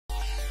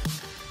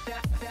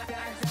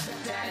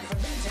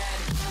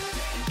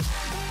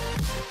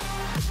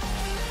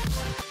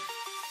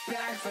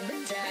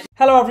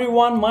Hello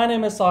everyone, my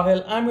name is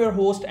Sahil. I'm your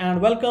host and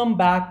welcome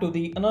back to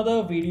the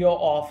another video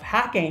of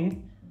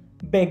Hacking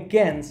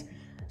Begins.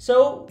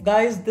 So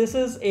guys, this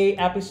is a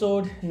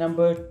episode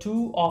number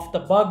 2 of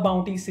the bug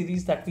bounty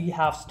series that we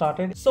have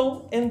started.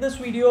 So in this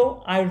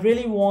video, I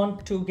really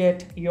want to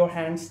get your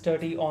hands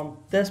dirty on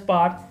this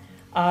part.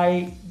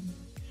 I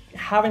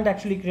haven't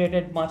actually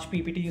created much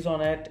PPTs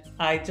on it.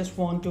 I just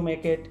want to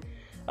make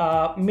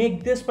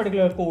this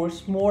particular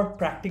course more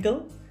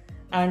practical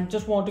and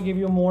just want to give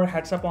you more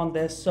heads up on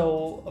this.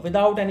 So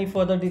without any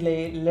further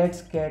delay,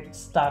 let's get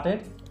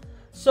started.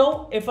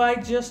 So if I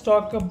just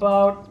talk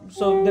about,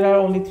 so there are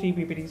only 3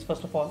 PPTs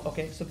first of all.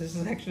 Okay, so this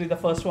is actually the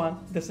first one.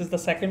 This is the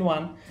second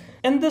one.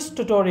 In this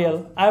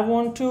tutorial, I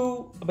want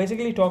to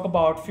basically talk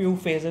about few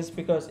phases,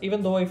 because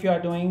even though if you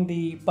are doing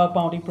the bug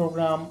bounty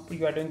program,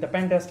 you are doing the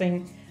pen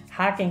testing,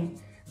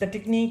 hacking, the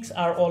techniques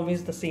are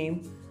always the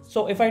same.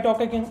 So if I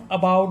talk again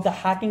about the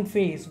hacking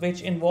phase,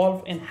 which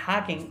involve in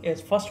hacking, is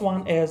first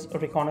one is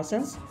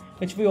reconnaissance,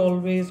 which we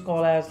always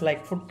call as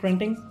like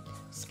footprinting,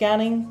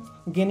 scanning,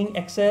 gaining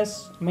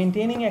access,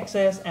 maintaining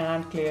access,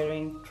 and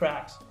clearing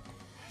tracks.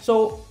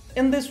 So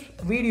in this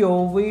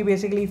video, we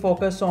basically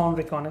focus on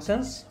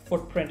reconnaissance,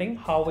 footprinting,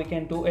 how we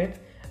can do it.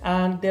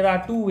 And there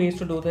are 2 ways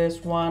to do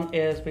this. One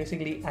is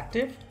basically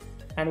active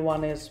and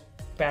one is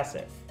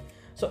passive.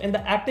 So in the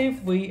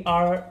active, we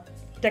are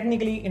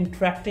technically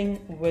interacting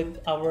with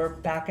our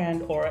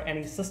backend or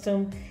any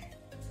system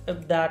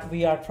that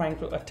we are trying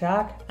to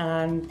attack.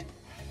 And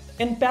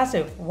in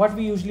passive, what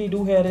we usually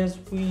do here is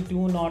we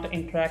do not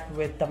interact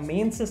with the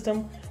main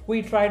system.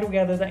 We try to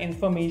gather the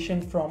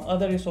information from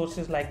other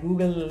resources like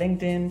Google,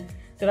 LinkedIn.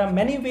 There are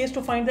many ways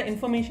to find the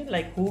information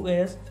like who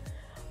is,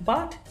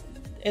 but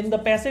in the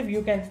passive,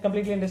 you can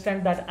completely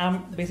understand that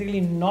I'm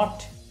basically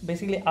not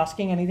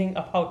asking anything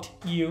about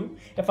you.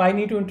 If I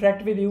need to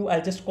interact with you,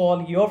 I'll just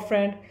call your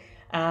friend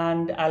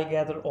and I'll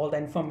gather all the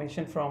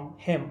information from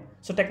him.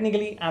 So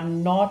technically,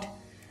 I'm not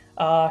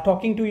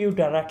talking to you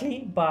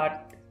directly,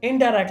 but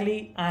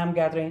indirectly, I am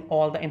gathering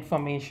all the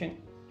information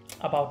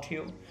about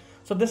you.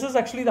 So this is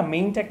actually the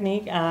main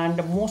technique, and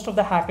most of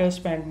the hackers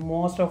spend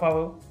most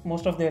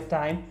of their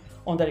time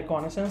on the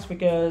reconnaissance,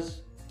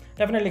 because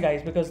definitely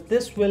guys, because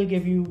this will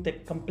give you the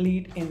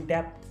complete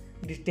in-depth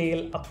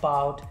detail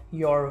about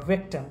your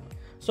victim.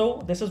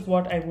 So this is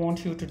what I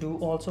want you to do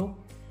also.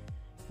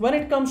 When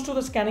it comes to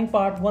the scanning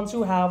part, once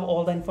you have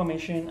all the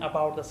information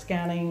about the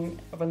scanning,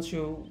 once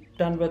you're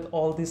done with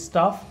all this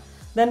stuff,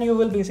 then you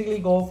will basically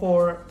go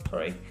for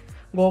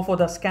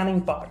the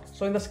scanning part.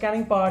 So in the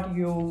scanning part,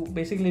 you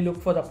basically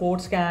look for the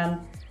port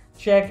scan,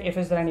 check if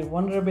is there any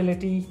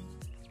vulnerability,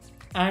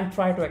 and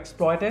try to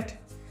exploit it.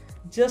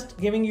 Just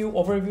giving you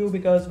overview,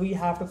 because we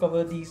have to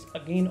cover these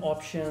again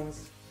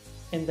options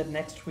in the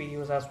next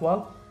videos as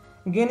well.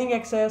 Gaining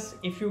access,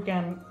 if you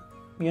can,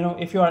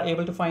 if you are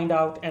able to find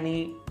out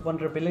any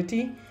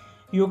vulnerability,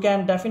 you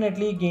can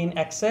definitely gain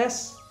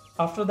access.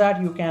 After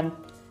that, you can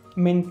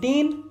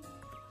maintain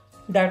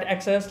that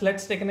access.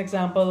 Let's take an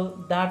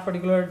example. That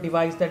particular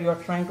device that you are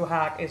trying to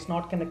hack is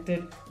not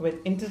connected with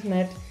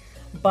internet,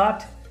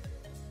 but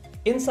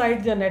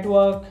inside the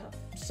network,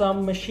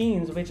 some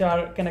machines which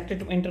are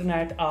connected to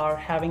internet are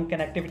having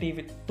connectivity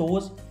with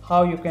those.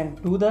 How you can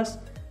do this?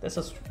 This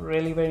is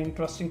really very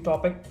interesting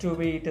topic to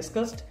be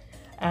discussed.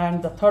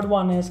 And the third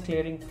one is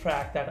clearing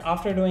track, that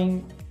after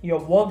doing your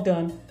work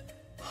done,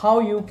 how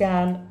you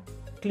can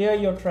clear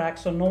your track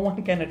so no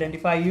one can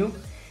identify you.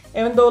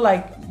 Even though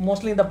like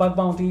mostly in the bug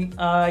bounty,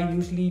 I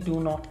usually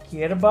do not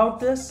care about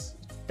this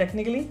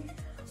technically,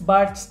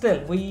 but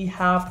still we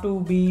have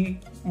to be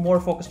more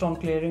focused on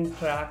clearing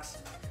tracks,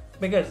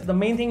 because the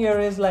main thing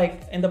here is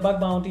like in the bug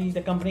bounty,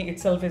 the company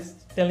itself is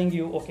telling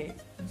you, okay,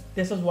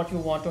 this is what you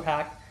want to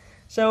hack.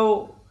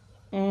 So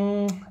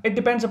it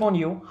depends upon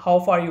you how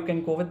far you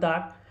can go with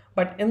that.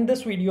 But in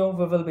this video,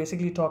 we will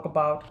basically talk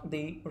about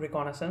the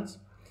reconnaissance.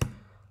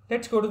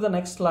 Let's go to the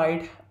next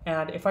slide.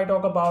 And if I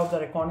talk about the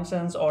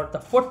reconnaissance or the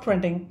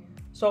footprinting,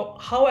 so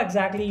how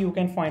exactly you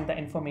can find the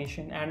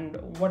information and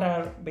what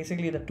are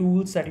basically the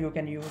tools that you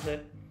can use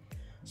it.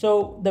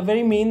 So the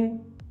very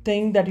main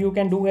thing that you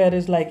can do here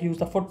is like use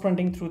the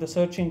footprinting through the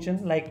search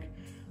engine. Like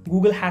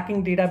Google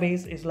hacking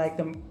database is like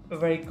a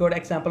very good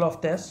example of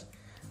this.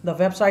 The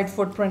website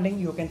footprinting,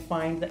 you can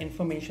find the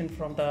information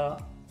from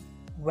the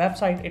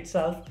website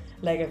itself,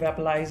 like a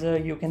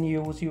webalizer you can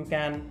use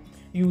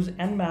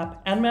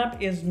Nmap.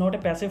 Nmap is not a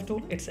passive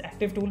tool, it's an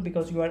active tool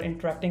because you are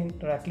interacting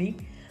directly.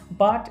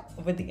 But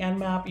with the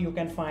Nmap, you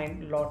can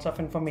find lots of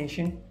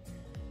information.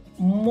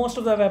 Most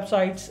of the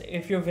websites,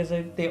 if you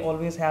visit, they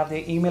always have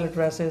their email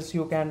addresses.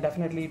 You can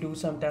definitely do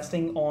some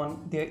testing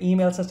on their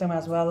email system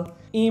as well.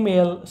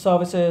 Email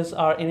services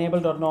are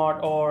enabled or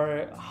not,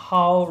 or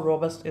how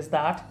robust is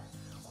that.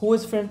 Who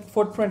is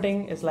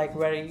footprinting is like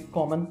very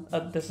common.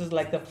 This is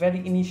like the very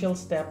initial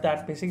step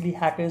that basically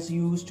hackers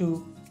use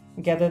to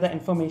gather the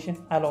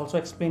information. I'll also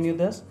explain you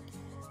this.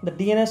 The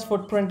DNS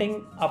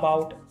footprinting,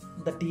 about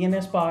the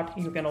DNS part,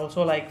 you can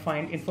also like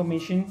find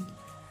information.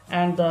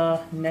 And the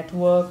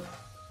network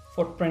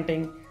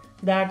footprinting,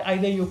 that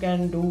either you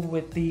can do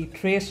with the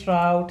trace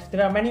route.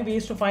 There are many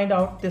ways to find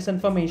out this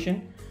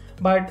information,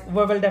 but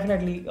we will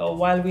definitely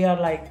while we are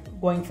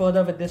like going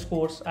further with this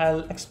course,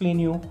 I'll explain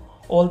you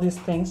all these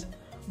things.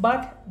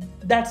 But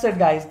that's it,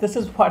 guys. This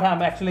is what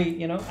I'm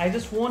actually, I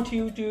just want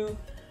you to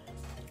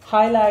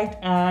highlight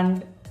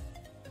and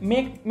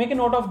make a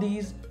note of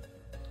these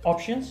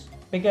options,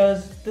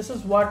 because this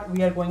is what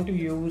we are going to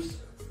use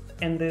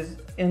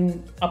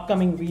in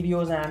upcoming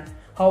videos, and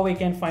how we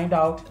can find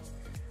out.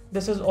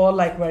 This is all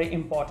like very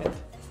important.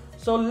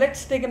 So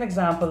let's take an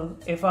example.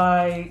 If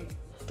I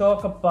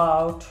talk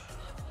about,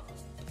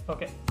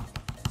 okay,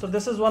 so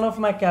this is one of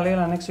my Kali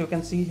Linux. You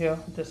can see here,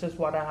 this is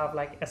what I have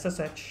like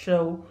SSH.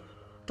 So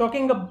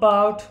talking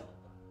about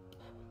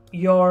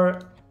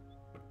your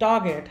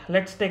target,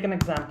 let's take an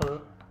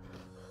example.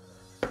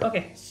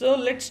 Okay, so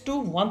let's do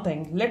one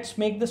thing. Let's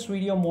make this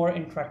video more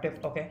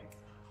interactive. Okay,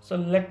 so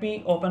let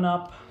me open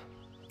up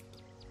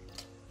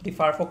the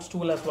Firefox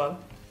tool as well.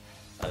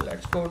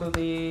 Let's go to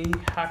the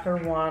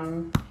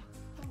HackerOne.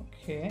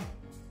 Okay,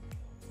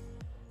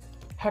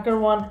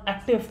 HackerOne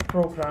active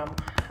program,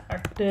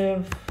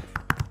 active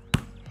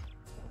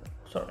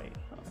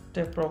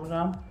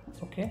program.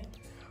 Okay,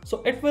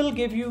 so it will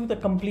give you the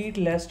complete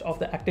list of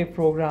the active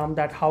program,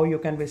 that how you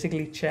can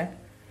basically check.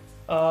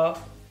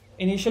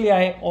 Initially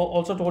I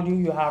also told you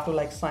you have to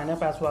like sign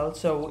up as well.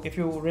 So if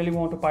you really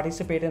want to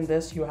participate in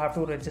this, you have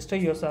to register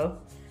yourself.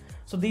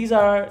 So these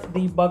are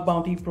the bug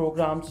bounty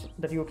programs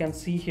that you can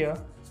see here,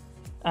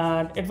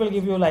 and it will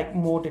give you like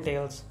more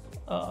details.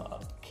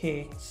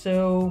 Okay,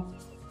 so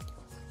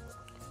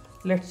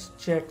let's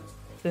check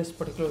this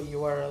particular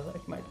URL.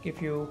 It might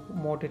give you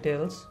more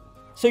details.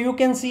 So you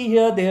can see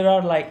here there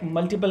are like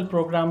multiple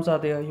programs are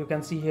there. You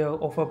can see here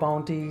offer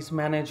bounties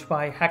managed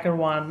by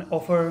HackerOne,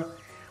 offer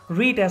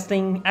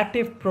retesting,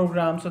 active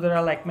programs. So there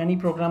are like many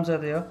programs are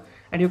there,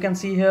 and you can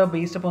see here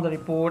based upon the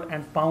report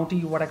and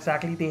bounty what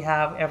exactly they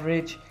have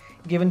average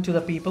given to the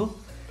people.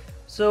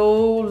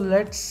 So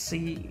let's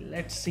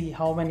see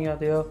how many are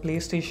there.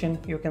 PlayStation,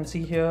 you can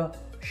see here.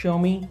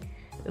 Xiaomi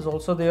is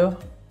also there.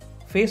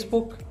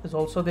 Facebook is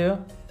also there.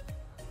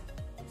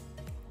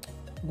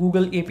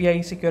 Google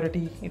API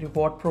security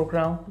reward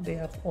program, they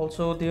have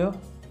also there.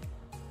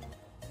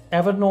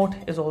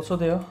 Evernote is also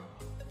there.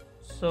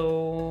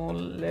 So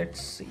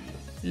let's see,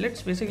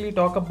 let's basically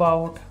talk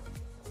about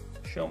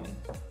Xiaomi.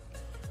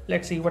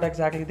 Let's see what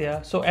exactly they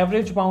are. So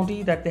average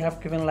bounty that they have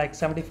given like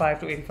 $75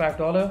 to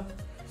 $85,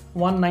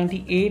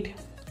 198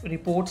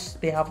 reports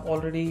they have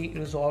already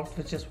resolved,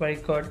 which is very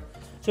good.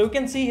 So you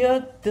can see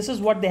here, this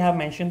is what they have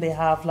mentioned. They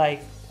have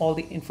like all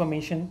the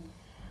information,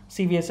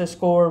 CVSS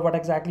score, what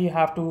exactly you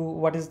have to,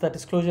 what is the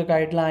disclosure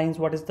guidelines,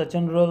 what is the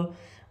general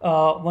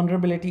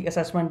vulnerability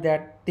assessment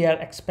that they are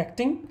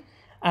expecting,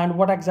 and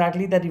what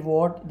exactly the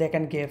reward they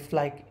can give,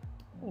 like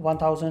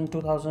 1000,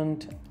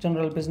 2000,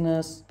 general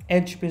business,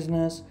 edge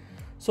business.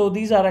 So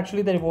these are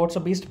actually the rewards. So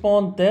based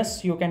upon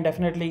this, you can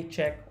definitely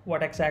check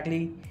what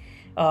exactly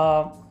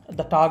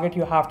the target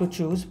you have to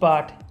choose.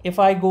 But if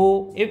I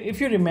go,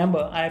 if you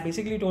remember, I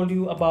basically told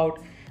you about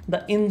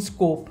the in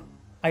scope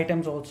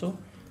items also.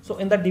 So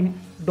in the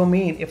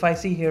domain, if I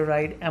see here,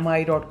 right,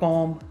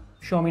 mi.com,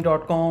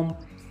 xiaomi.com,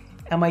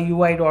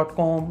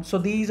 miui.com, so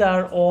these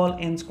are all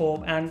in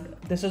scope, and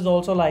this is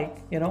also like,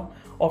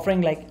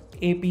 offering like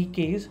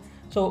APKs.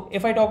 So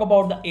if I talk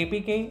about the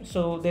APK,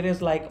 so there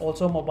is like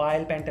also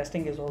mobile pen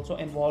testing is also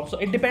involved. So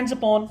it depends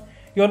upon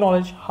your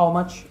knowledge, how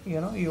much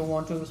you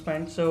want to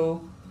spend.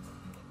 So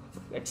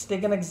let's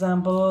take an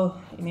example.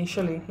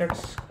 Initially,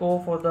 let's go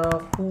for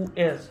the who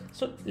is.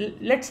 So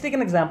let's take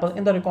an example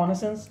in the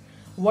Reconnaissance.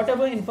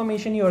 Whatever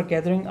information you are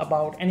gathering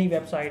about any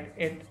website,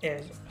 it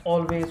is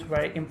always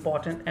very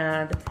important,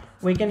 and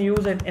we can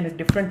use it in a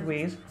different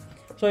ways.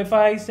 So if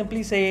I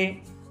simply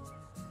say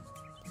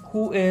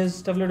who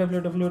is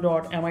www.mi.com,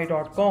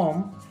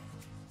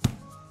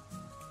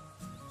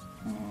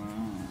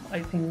 I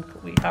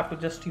think we have to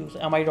just use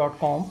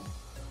mi.com.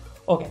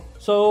 Okay,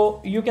 so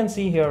you can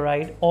see here,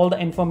 right, all the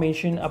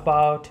information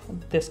about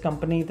this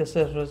company. This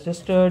is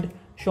registered,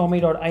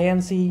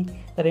 Xiaomi.inc,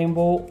 the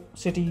Rainbow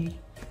City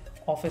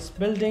office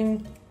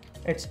building,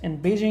 it's in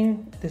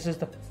Beijing. This is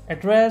the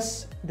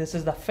address, this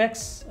is the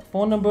fax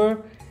phone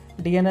number,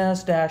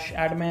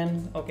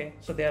 DNS-admin. Okay,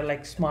 so they are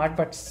like smart,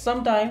 but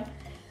sometimes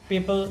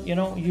people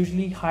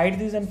usually hide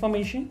this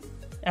information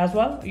as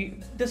well.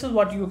 This is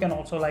what you can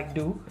also like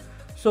do.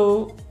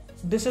 So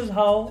this is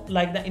how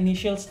like the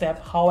initial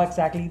step, how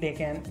exactly they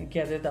can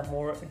gather the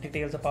more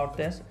details about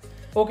this.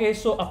 Okay,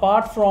 so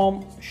apart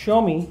from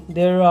Xiaomi,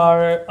 there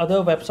are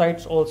other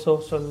websites also.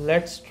 So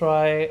let's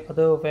try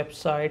other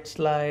websites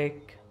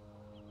like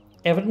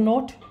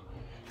Evernote.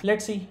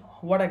 Let's see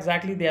what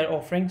exactly they are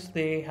offering. So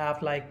they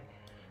have like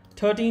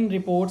 13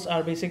 reports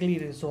are basically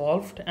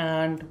resolved,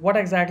 and what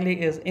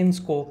exactly is in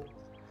scope.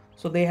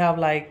 So they have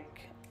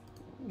like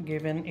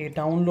given a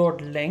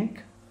download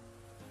link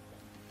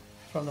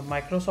from the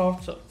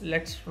Microsoft. So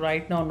let's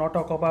right now not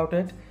talk about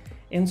it.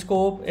 In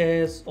scope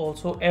is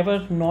also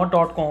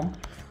evernote.com.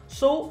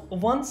 So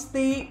once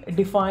they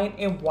define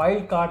a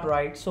wildcard,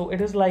 right, so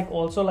it is like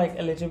also like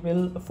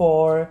eligible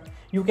for,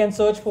 you can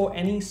search for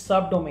any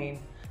subdomain.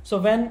 So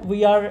when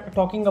we are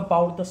talking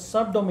about the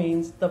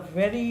subdomains, the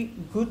very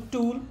good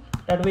tool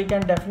that we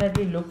can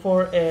definitely look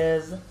for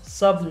is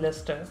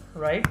sublister,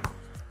 right?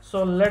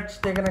 So let's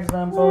take an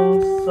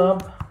example,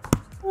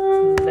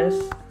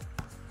 sublister,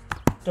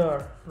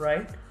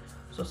 right?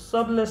 So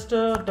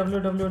sublister,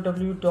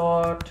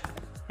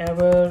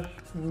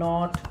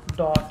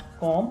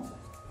 www.evernote.com.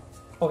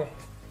 Okay,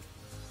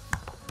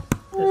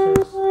 this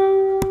is,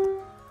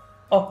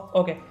 oh,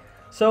 okay.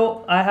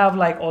 So I have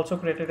like also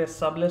created a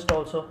sublist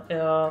also.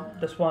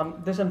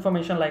 This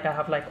information like I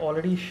have like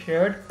already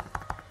shared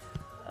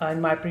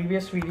in my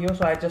previous video.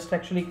 So I just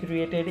actually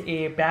created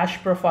a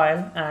bash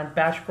profile, and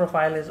bash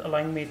profile is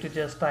allowing me to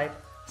just type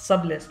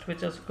sublist,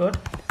 which is good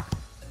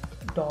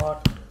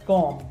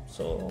 .com.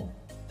 So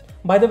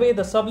by the way,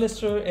 the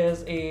sublister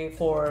is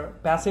for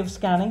passive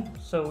scanning,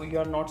 so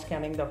you're not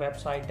scanning the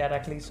website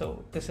directly.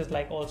 So this is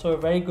like also a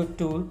very good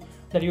tool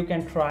that you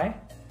can try.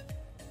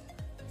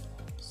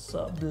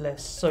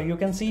 Sublist. So you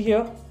can see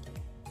here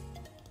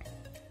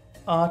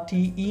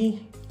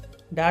RTE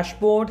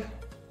dashboard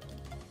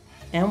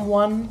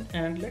M1,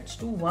 and let's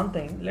do one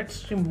thing.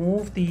 Let's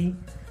remove the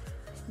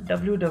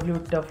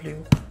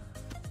www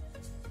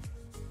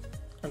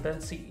and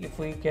then see if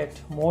we get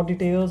more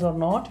details or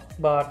not.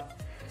 But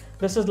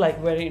this is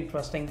like very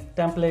interesting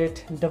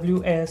template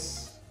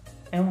WS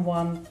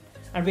M1,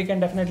 and we can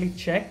definitely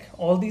check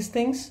all these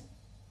things.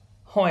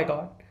 Oh my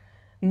god,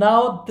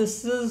 now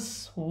this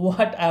is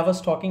what I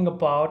was talking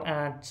about,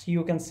 and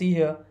you can see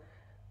here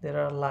there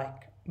are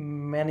like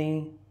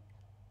many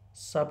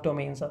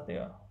subdomains out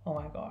there. Oh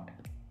my god.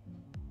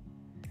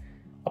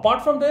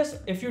 Apart from this,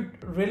 if you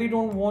really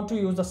don't want to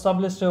use the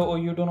sublister, or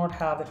you do not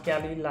have the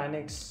Kali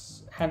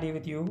Linux handy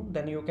with you,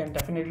 then you can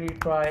definitely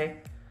try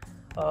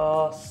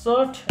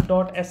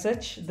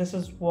cert.sh. This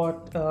is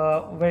what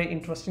very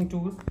interesting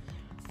tool.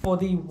 For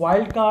the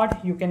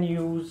wildcard, you can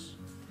use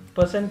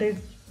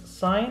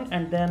 %sign,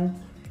 and then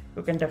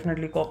you can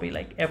definitely copy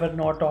like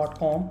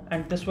evernote.com,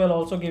 and this will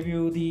also give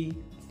you the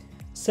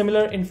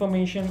similar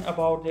information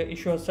about the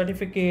issuer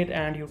certificate.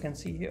 And you can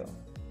see here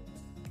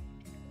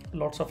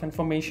lots of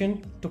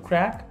information to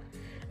crack,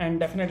 and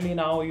definitely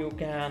now you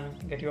can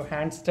get your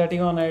hands dirty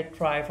on it,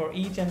 try for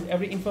each and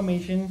every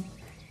information,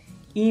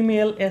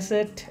 email,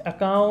 asset,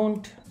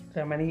 account.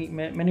 There are many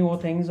more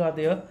things are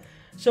there.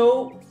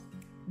 So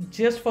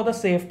just for the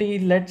safety,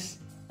 let's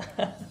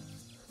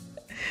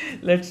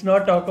let's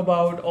not talk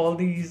about all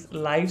these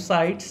live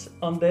sites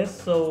on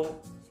this. So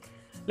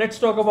let's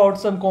talk about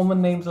some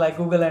common names like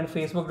Google and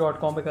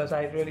Facebook.com, because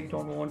I really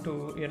don't want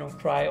to,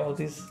 try all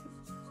these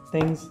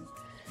things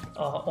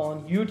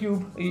on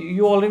YouTube.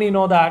 You already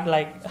know that,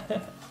 like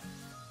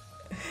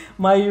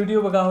my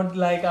YouTube account,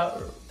 like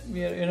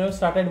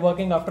started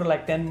working after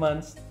like 10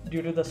 months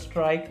due to the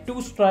strike.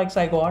 2 strikes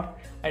I got.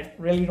 I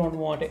really don't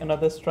want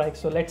another strike,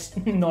 so let's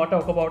not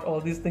talk about all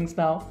these things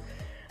now.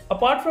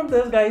 Apart from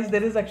this, guys,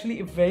 there is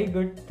actually a very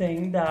good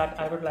thing that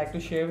I would like to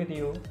share with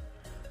you,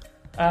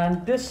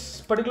 and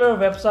this particular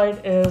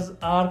website is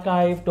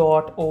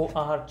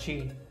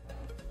archive.org.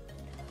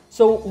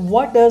 So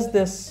what does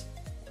this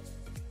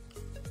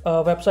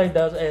website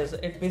does is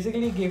it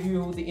basically gives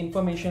you the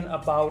information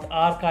about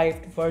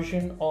archived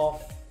version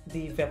of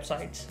the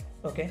websites.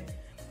 Okay,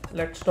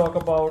 let's talk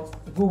about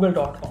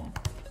google.com.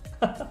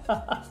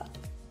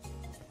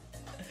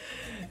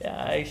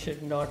 Yeah, I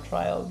should not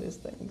try all these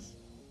things.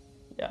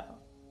 Yeah.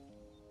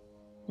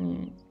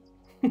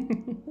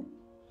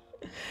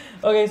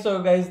 Okay,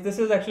 so guys, this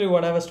is actually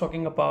what I was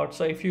talking about.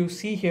 So if you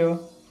see here,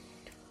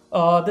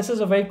 this is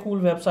a very cool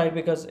website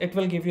because it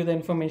will give you the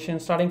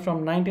information starting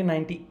from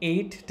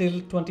 1998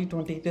 till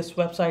 2020. This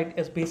website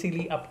is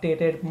basically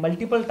updated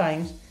multiple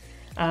times,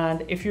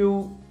 and if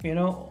you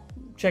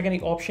check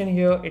any option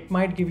here, it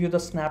might give you the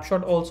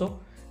snapshot also.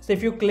 So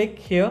if you click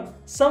here,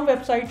 some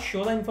websites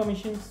show the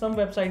information, some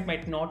website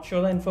might not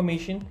show the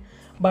information.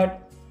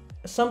 But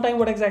sometime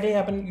what exactly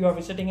happened, you are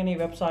visiting any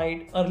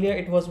website, earlier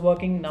it was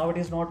working, now it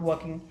is not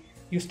working,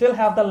 you still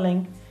have the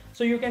link.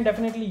 So you can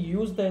definitely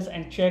use this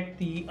and check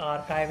the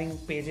archiving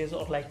pages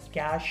or like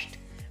cached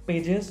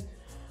pages.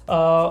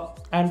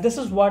 And this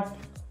is what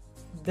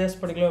this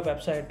particular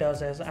website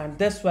does is, and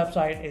this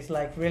website is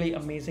like really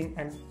amazing,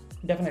 and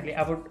definitely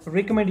I would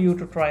recommend you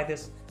to try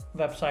this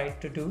website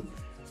to do.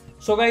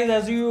 So guys,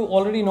 as you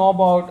already know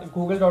about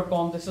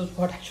google.com, this is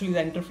what actually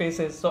the interface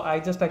is. So I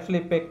just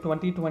actually picked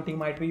 2020,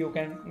 might be you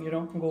can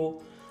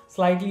go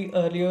slightly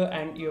earlier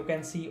and you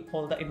can see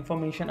all the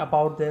information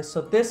about this.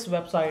 So this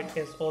website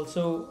is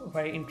also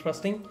very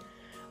interesting.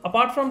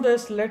 Apart from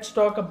this, let's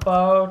talk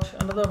about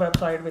another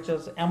website, which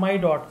is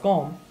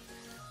mi.com.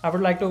 I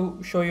would like to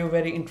show you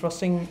very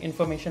interesting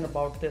information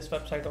about this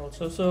website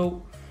also.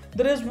 So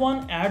there is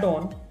one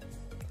add-on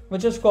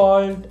which is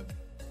called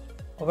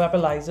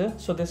Webalizer.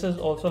 So this is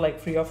also like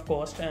free of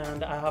cost,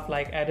 and I have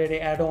like added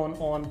an add-on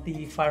on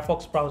the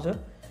Firefox browser.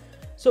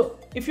 So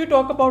if you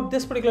talk about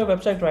this particular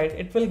website, right,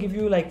 it will give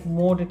you like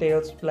more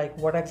details, like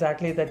what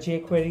exactly the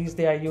jQueries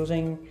they are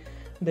using,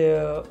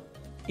 the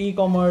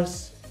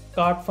e-commerce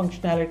cart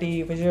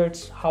functionality,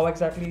 widgets, how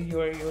exactly you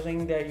are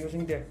using, they're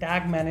using their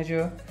tag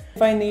manager.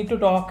 If I need to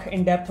talk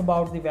in depth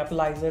about the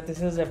Webalizer,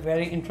 this is a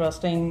very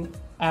interesting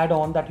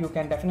add-on that you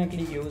can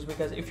definitely use,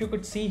 because if you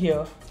could see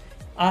here,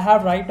 I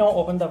have right now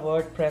opened the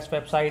WordPress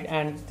website,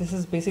 and this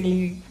is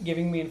basically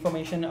giving me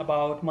information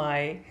about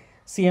my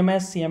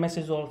CMS. CMS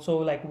is also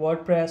like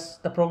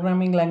WordPress. The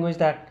programming language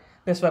that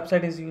this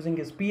website is using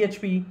is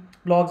PHP,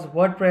 blogs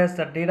WordPress,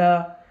 the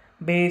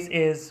database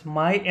is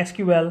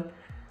MySQL,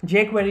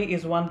 jQuery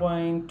is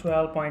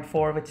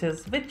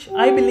 1.12.4, which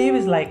I believe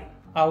is like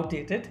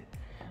outdated,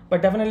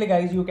 but definitely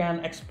guys, you can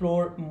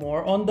explore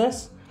more on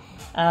this.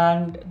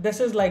 And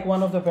this is like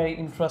one of the very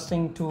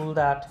interesting tool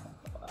that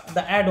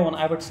the add-on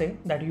I would say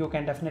that you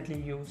can definitely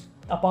use.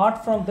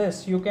 Apart from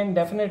this, you can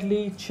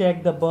definitely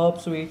check the Burp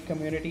Suite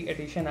Community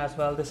Edition as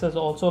well. This is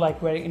also like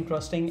very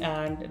interesting,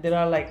 and there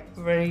are like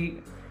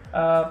very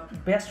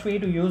best way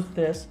to use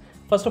this.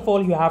 First of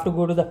all, you have to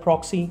go to the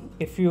proxy.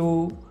 If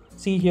you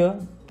see here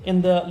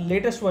in the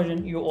latest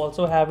version, you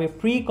also have a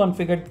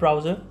pre-configured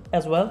browser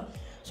as well,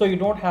 so you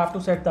don't have to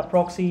set the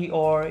proxy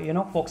or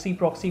Foxy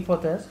proxy for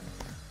this.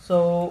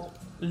 So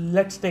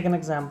let's take an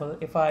example.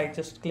 If I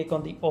just click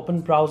on the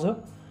open browser,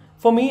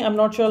 for me, I'm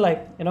not sure,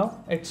 like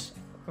it's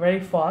very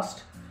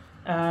fast,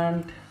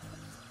 and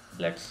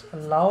let's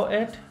allow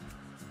it.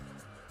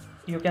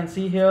 You can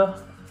see here,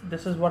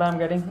 this is what I'm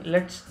getting.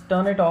 Let's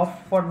turn it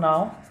off for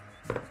now,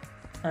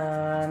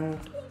 and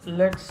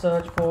let's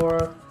search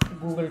for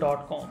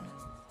google.com.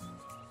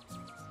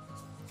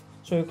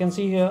 So you can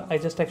see here, I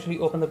just actually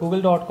opened the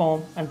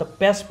google.com, and the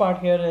best part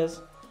here is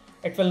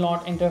it will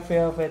not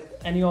interfere with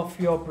any of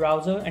your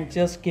browser and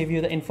just give you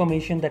the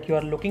information that you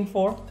are looking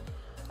for.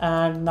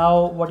 And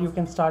now what you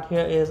can start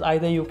here is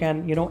either you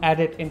can add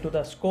it into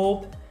the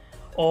scope,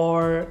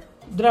 or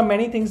there are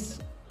many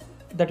things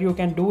that you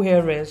can do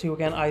here. Is you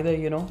can either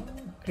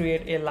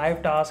create a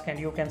live task and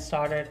you can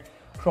start it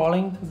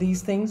crawling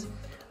these things.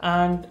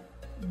 And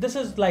this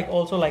is like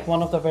also like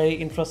one of the very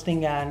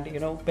interesting and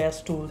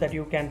best tool that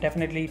you can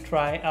definitely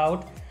try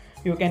out.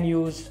 You can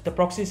use the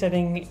proxy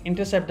setting,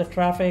 intercept the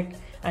traffic,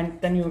 and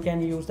then you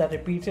can use the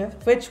repeater,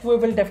 which we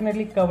will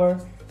definitely cover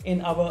in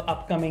our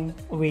upcoming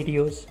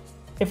videos.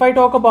 If I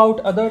talk about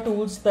other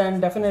tools, then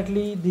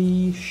definitely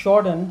the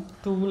shorten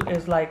tool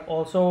is like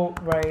also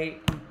very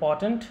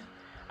important,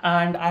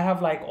 and I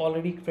have like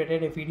already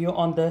created a video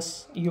on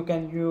this. You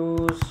can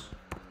use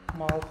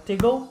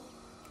Maltigo.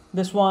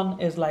 This one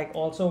is like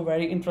also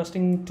very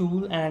interesting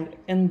tool, and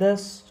in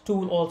this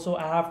tool also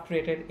I have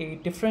created a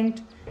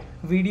different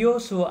video,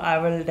 so I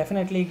will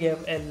definitely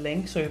give a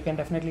link so you can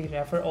definitely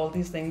refer all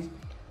these things.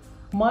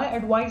 My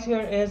advice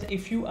here is,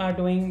 if you are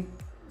doing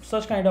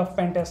such kind of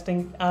pen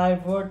testing, I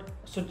would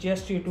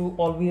suggest you to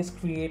always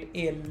create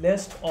a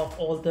list of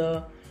all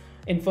the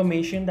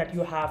information that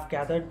you have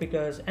gathered,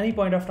 because any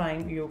point of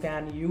time you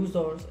can use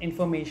those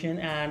information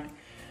and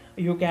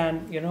you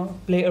can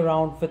play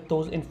around with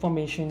those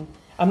information.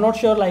 I'm not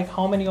sure like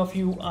how many of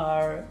you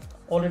are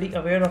already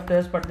aware of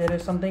this, but there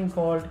is something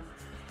called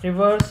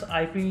reverse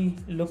IP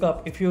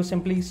lookup. If you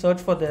simply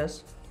search for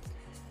this,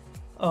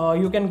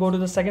 you can go to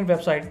the second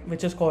website,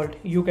 which is called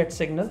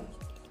uGetSignal,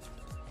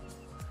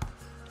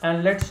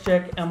 and let's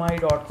check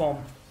mi.com.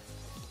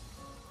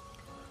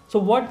 So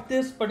what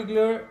this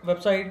particular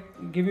website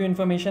give you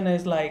information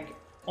is like,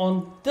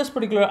 on this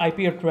particular IP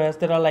address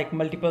there are like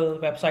multiple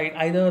websites,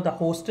 either the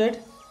hosted.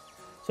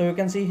 So you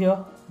can see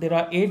here there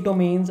are 8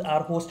 domains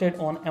are hosted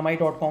on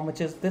mi.com, which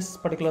is this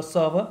particular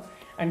server,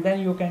 and then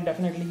you can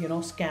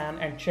definitely scan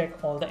and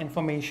check all the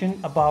information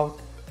about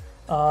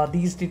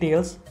these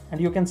details, and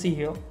you can see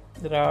here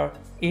there are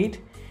 8,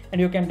 and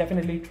you can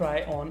definitely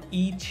try on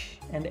each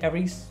and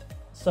every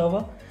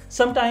server.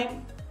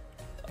 Sometime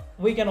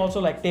we can also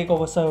like take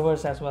over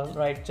servers as well,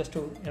 right, just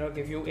to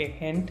give you a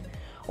hint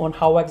on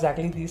how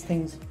exactly these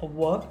things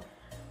work.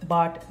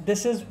 But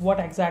this is what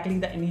exactly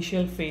the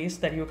initial phase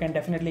that you can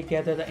definitely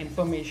gather the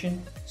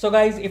information. So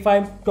guys, if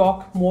I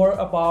talk more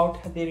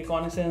about the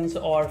reconnaissance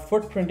or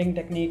footprinting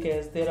technique,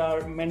 is there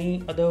are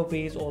many other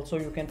ways also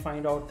you can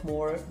find out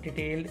more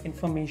detailed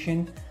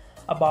information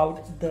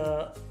about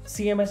the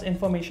CMS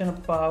information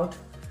about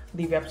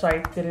the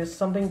website. There is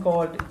something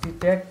called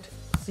detect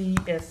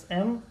CMS,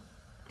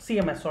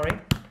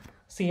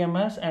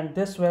 and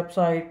this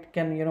website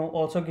can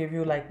also give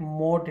you like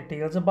more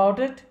details about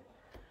it.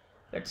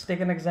 Let's take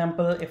an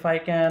example. If I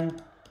can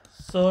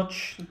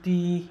search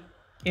the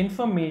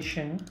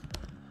information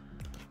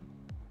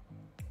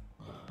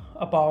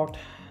about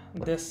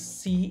this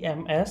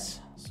CMS,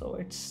 so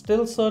it's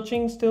still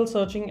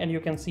searching, and you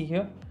can see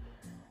here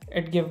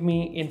it give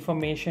me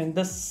information,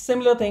 the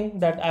similar thing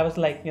that I was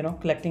like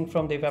collecting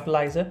from the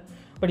Webalizer,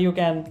 but you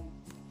can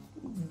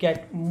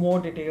get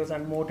more details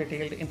and more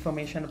detailed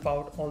information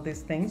about all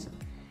these things.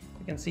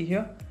 You can see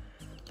here.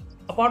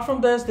 Apart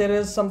from this, there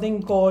is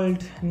something called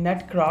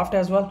Netcraft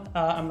as well.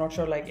 I'm not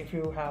sure like if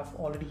you have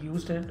already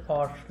used it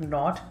or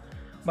not,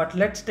 But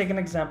let's take an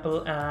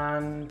example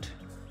and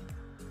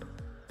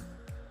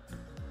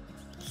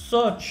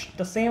search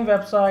the same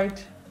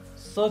website,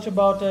 search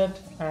about it,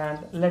 and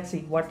let's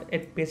see what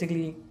it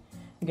basically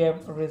gave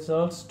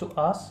results to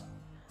us.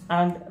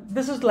 And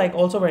this is like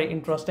also very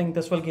interesting.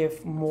 This will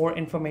give more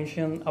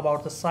information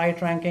about the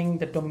site ranking,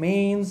 the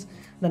domains,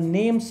 the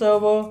name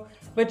server,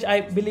 which I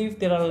believe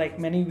there are like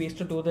many ways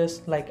to do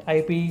this, like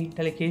IP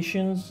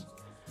telecations,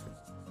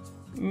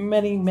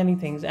 many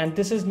things. And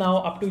this is now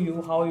up to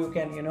you how you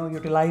can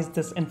utilize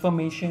this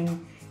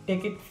information,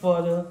 take it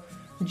further.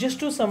 Just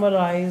to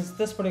summarize,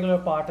 this particular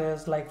part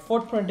is like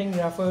footprinting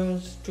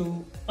refers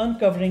to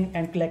uncovering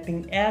and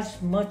collecting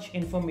as much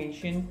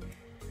information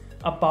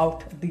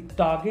about the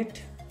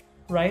target,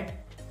 right,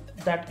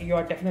 that you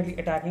are definitely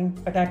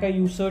attacking. Attacker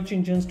use search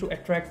engines to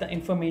attract the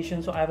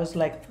information. So I was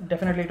like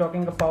definitely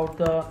talking about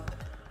the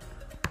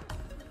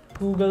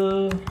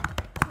Google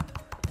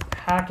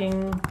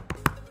hacking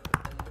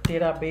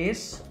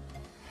database,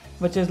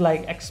 which is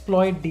like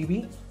exploit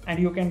DB, and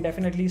you can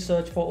definitely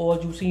search for all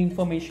juicy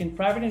information,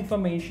 private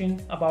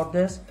information about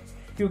this.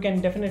 You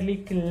can definitely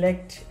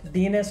collect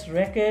DNS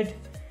record,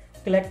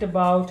 collect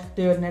about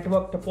their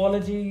network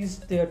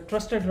topologies, their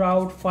trusted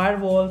route,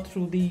 firewall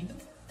through the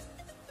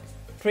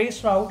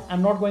trace route.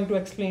 I'm not going to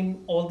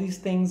explain all these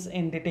things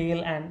in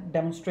detail and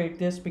demonstrate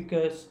this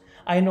because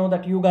I know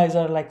that you guys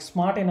are like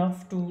smart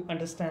enough to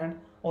understand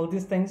all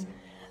these things.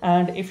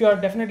 And if you are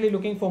definitely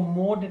looking for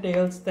more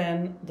details,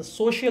 then the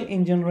social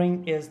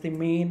engineering is the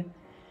main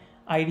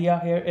idea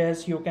here.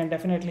 Is you can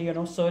definitely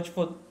search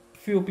for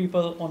few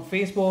people on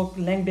Facebook,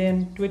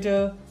 LinkedIn,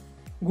 Twitter,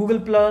 Google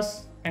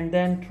Plus, and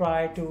then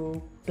try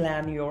to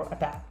plan your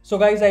attack. So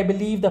guys, I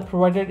believe the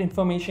provided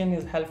information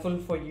is helpful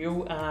for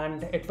you,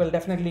 and it will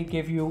definitely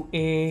give you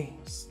a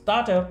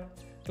startup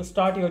to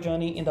start your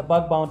journey in the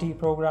bug bounty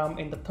program.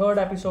 In the third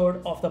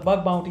episode of the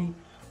bug bounty,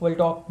 we'll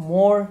talk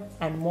more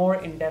and more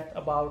in depth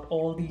about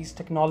all these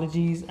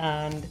technologies,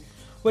 and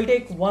we'll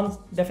take one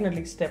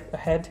definitely step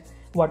ahead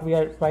what we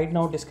are right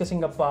now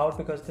discussing about,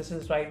 because this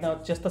is right now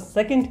just the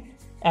second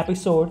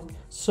episode.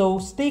 So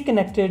stay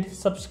connected,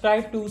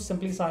 subscribe to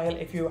SimplySahil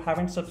if you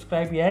haven't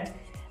subscribed yet.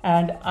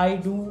 And I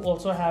do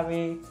also have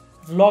a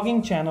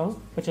vlogging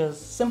channel, which is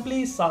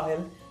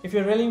SimplySahil. If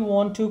you really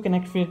want to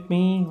connect with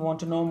me, want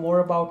to know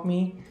more about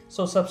me,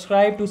 so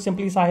subscribe to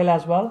SimplySahil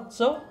as well.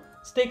 So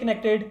stay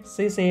connected,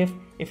 stay safe.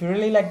 If you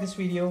really like this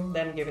video,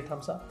 then give it a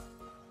thumbs up.